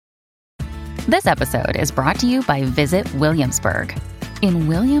This episode is brought to you by Visit Williamsburg. In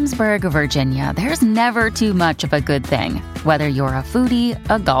Williamsburg, Virginia, there's never too much of a good thing. Whether you're a foodie,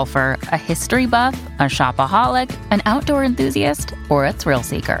 a golfer, a history buff, a shopaholic, an outdoor enthusiast, or a thrill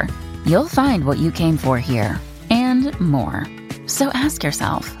seeker, you'll find what you came for here and more. So ask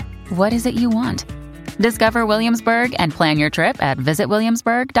yourself, what is it you want? Discover Williamsburg and plan your trip at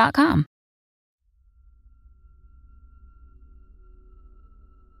visitwilliamsburg.com.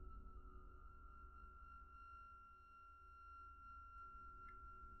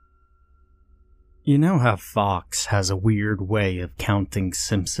 You know how Fox has a weird way of counting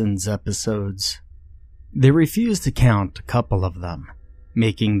Simpsons episodes? They refuse to count a couple of them,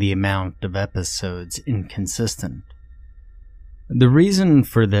 making the amount of episodes inconsistent. The reason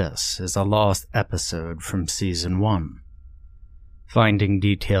for this is a lost episode from Season 1. Finding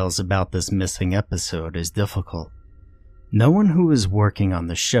details about this missing episode is difficult. No one who was working on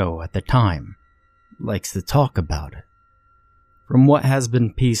the show at the time likes to talk about it. From what has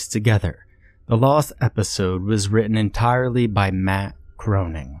been pieced together, the lost episode was written entirely by Matt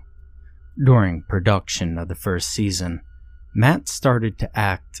Groening. During production of the first season, Matt started to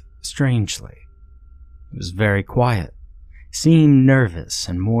act strangely. He was very quiet, seemed nervous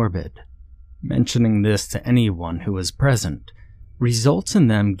and morbid. Mentioning this to anyone who was present results in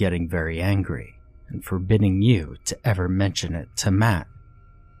them getting very angry and forbidding you to ever mention it to Matt.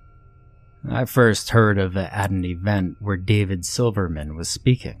 I first heard of it at an event where David Silverman was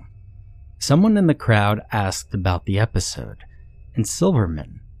speaking. Someone in the crowd asked about the episode, and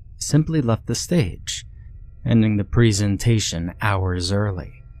Silverman simply left the stage, ending the presentation hours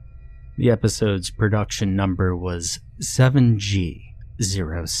early. The episode's production number was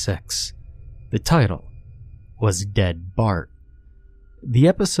 7G06. The title was Dead Bart. The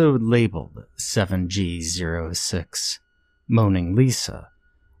episode labeled 7G06, Moaning Lisa,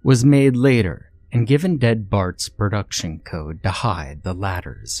 was made later and given Dead Bart's production code to hide the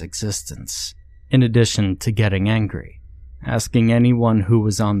latter's existence. In addition to getting angry, asking anyone who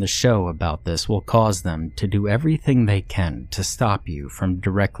was on the show about this will cause them to do everything they can to stop you from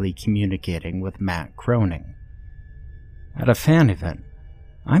directly communicating with Matt Groening. At a fan event,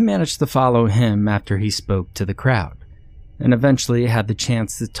 I managed to follow him after he spoke to the crowd, and eventually had the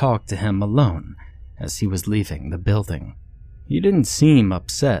chance to talk to him alone as he was leaving the building. He didn't seem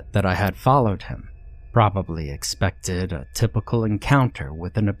upset that I had followed him, probably expected a typical encounter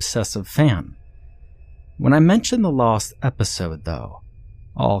with an obsessive fan. When I mentioned the lost episode, though,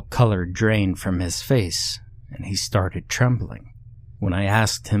 all color drained from his face, and he started trembling. When I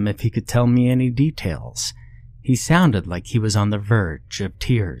asked him if he could tell me any details, he sounded like he was on the verge of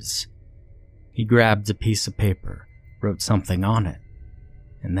tears. He grabbed a piece of paper, wrote something on it,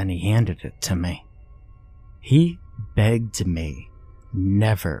 and then he handed it to me. He begged me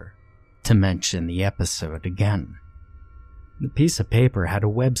never to mention the episode again. The piece of paper had a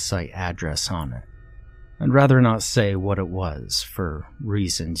website address on it. I'd rather not say what it was for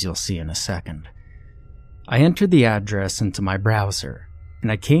reasons you'll see in a second. I entered the address into my browser,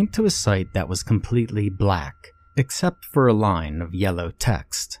 and I came to a site that was completely black, except for a line of yellow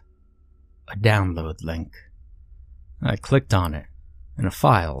text. A download link. I clicked on it, and a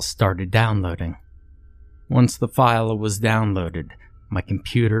file started downloading. Once the file was downloaded, my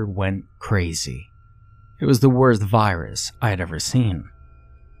computer went crazy. It was the worst virus I had ever seen.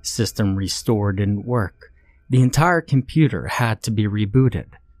 System restore didn't work. The entire computer had to be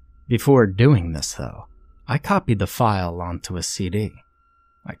rebooted. Before doing this, though, I copied the file onto a CD.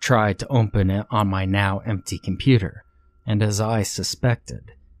 I tried to open it on my now empty computer, and as I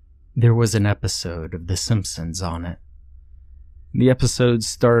suspected, there was an episode of The Simpsons on it. The episode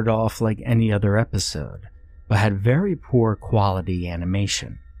started off like any other episode, but had very poor quality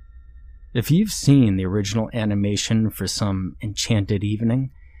animation. If you've seen the original animation for Some Enchanted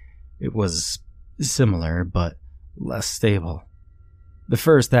Evening, it was similar but less stable. The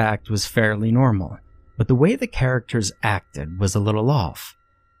first act was fairly normal, but the way the characters acted was a little off.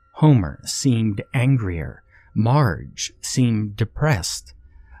 Homer seemed angrier, Marge seemed depressed,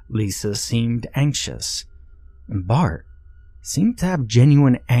 Lisa seemed anxious, and Bart seemed to have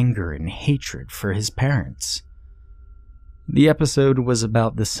genuine anger and hatred for his parents. The episode was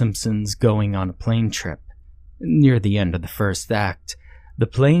about the Simpsons going on a plane trip. Near the end of the first act, the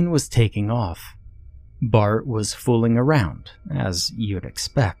plane was taking off. Bart was fooling around, as you'd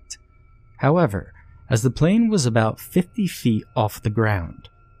expect. However, as the plane was about 50 feet off the ground,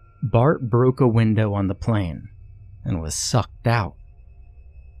 Bart broke a window on the plane and was sucked out.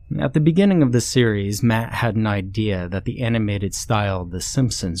 At the beginning of the series, Matt had an idea that the animated style of the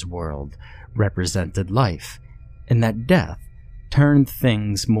Simpsons world represented life, and that death turned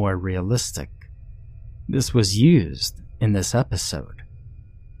things more realistic. This was used in this episode.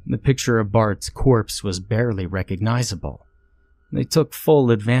 The picture of Bart's corpse was barely recognizable. They took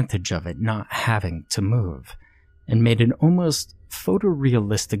full advantage of it not having to move, and made an almost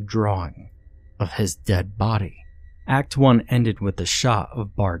photorealistic drawing of his dead body. Act 1 ended with a shot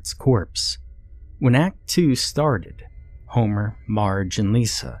of Bart's corpse. When Act 2 started, Homer, Marge, and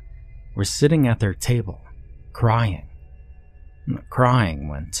Lisa were sitting at their table, crying. The crying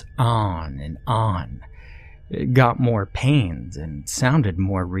went on and on. It got more pained and sounded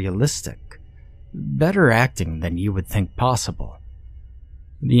more realistic. Better acting than you would think possible.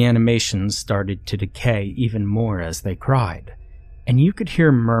 The animations started to decay even more as they cried, and you could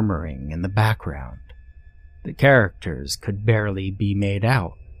hear murmuring in the background. The characters could barely be made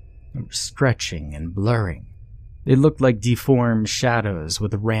out. They were stretching and blurring. They looked like deformed shadows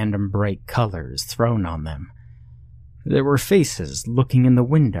with random bright colors thrown on them. There were faces looking in the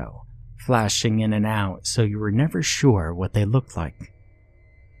window, flashing in and out so you were never sure what they looked like.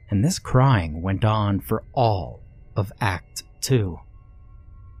 And this crying went on for all of Act 2.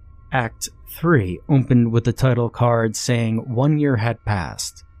 Act 3 opened with the title card saying 1 year had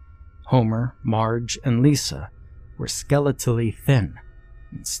passed. Homer, Marge, and Lisa were skeletally thin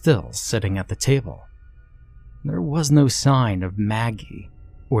and still sitting at the table. There was no sign of Maggie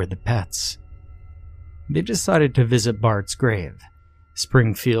or the pets. They decided to visit Bart's grave.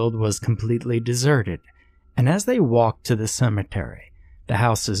 Springfield was completely deserted, and as they walked to the cemetery, the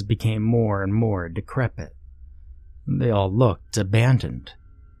houses became more and more decrepit. They all looked abandoned,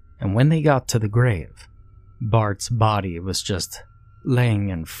 and when they got to the grave, Bart's body was just laying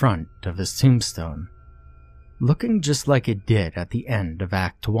in front of his tombstone, looking just like it did at the end of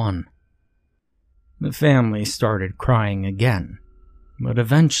Act 1. The family started crying again, but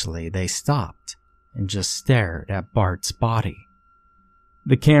eventually they stopped and just stared at Bart's body.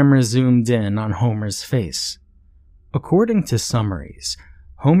 The camera zoomed in on Homer's face. According to summaries,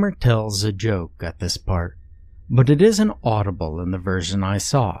 Homer tells a joke at this part, but it isn't audible in the version I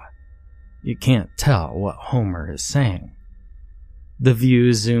saw. You can't tell what Homer is saying. The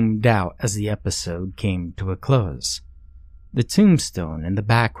view zoomed out as the episode came to a close. The tombstone in the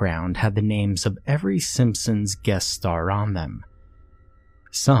background had the names of every Simpsons guest star on them.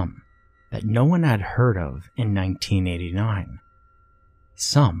 Some that no one had heard of in 1989.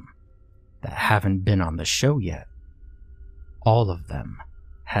 Some that haven't been on the show yet. All of them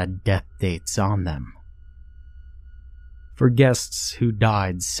had death dates on them. For guests who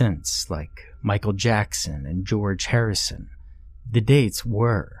died since, like Michael Jackson and George Harrison, the dates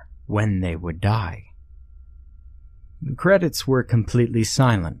were when they would die. The credits were completely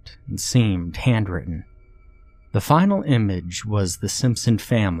silent and seemed handwritten. The final image was the Simpson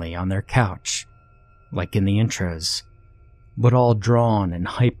family on their couch, like in the intros, but all drawn in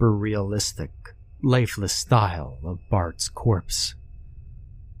hyper-realistic, lifeless style of Bart's corpse.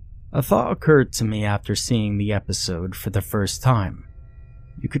 A thought occurred to me after seeing the episode for the first time.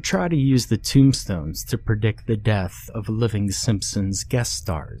 You could try to use the tombstones to predict the death of living Simpsons guest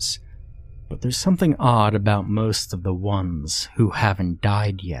stars, but there's something odd about most of the ones who haven't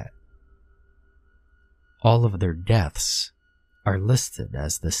died yet. All of their deaths are listed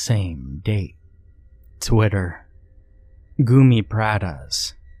as the same date. Twitter. Gumi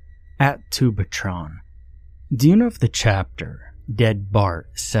Pradas. @Tubatron. Do you know if the chapter Dead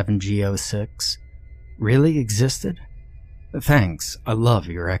Bart 7G06 really existed? Thanks, I love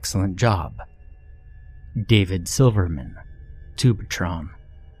your excellent job. David Silverman. Tubatron.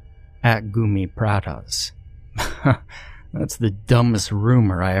 @Gumi Pradas. That's the dumbest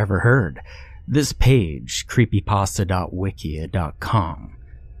rumor I ever heard. This page, creepypasta.wikia.com,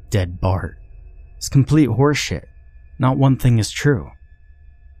 Dead Bart, is complete horseshit. Not one thing is true.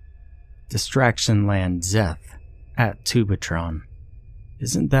 Distractionland Zeth, @Tubatron.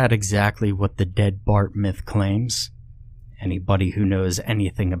 Isn't that exactly what the Dead Bart myth claims? Anybody who knows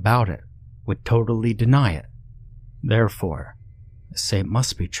anything about it would totally deny it. Therefore, I say it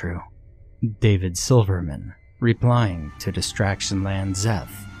must be true. David Silverman, replying to Distractionland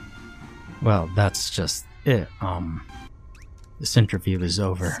Zeth. Well, that's just it. This interview is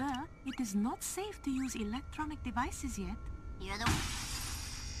over. Sir, it is not safe to use electronic devices yet. You're the...